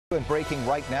development breaking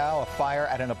right now. A fire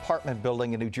at an apartment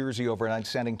building in New Jersey overnight,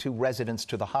 sending 2 residents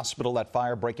to the hospital. That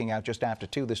fire breaking out just after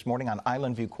 2 this morning on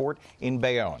Islandview Court in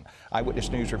Bayonne. Eyewitness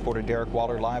News reporter Derek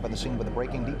Waller live on the scene with the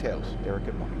breaking details. Derek,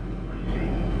 good morning.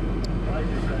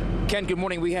 Ken, good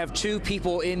morning. We have 2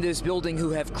 people in this building who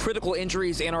have critical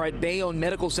injuries and are at Bayonne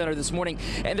Medical Center this morning,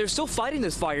 and they're still fighting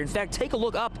this fire. In fact, take a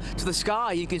look up to the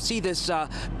sky. You can see this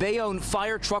Bayonne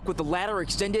fire truck with the ladder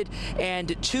extended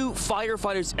and 2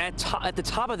 firefighters at the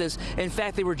top of this. In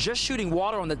fact, they were just shooting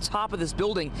water on the top of this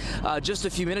building just a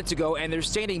few minutes ago, and they're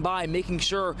standing by making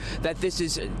sure that this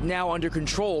is now under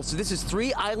control. So this is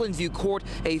 3 Islandview Court,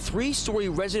 a 3-story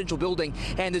residential building,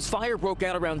 and this fire broke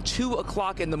out around 2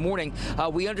 o'clock in the morning.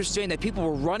 We understand that people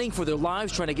were running for their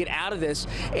lives trying to get out of this,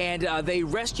 and they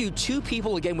rescued 2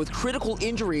 people again with critical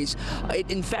injuries.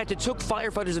 In fact, it took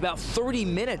firefighters about 30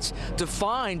 minutes to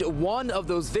find one of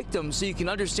those victims, so you can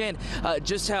understand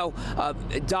just how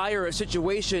dire a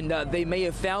situation they may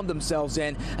have found themselves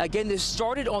in. Again, this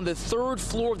started on the 3rd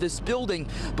floor of this building,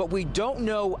 but we don't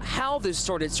know how this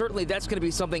started. Certainly that's going to be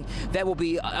something that will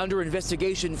be under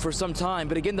investigation for some time.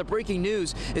 But again, the breaking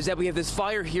news is that we have this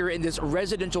fire here in this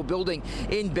residential building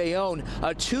in Bayonne.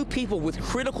 2 people with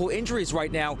critical injuries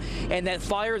right now, and that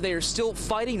fire, they are still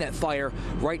fighting that fire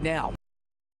right now.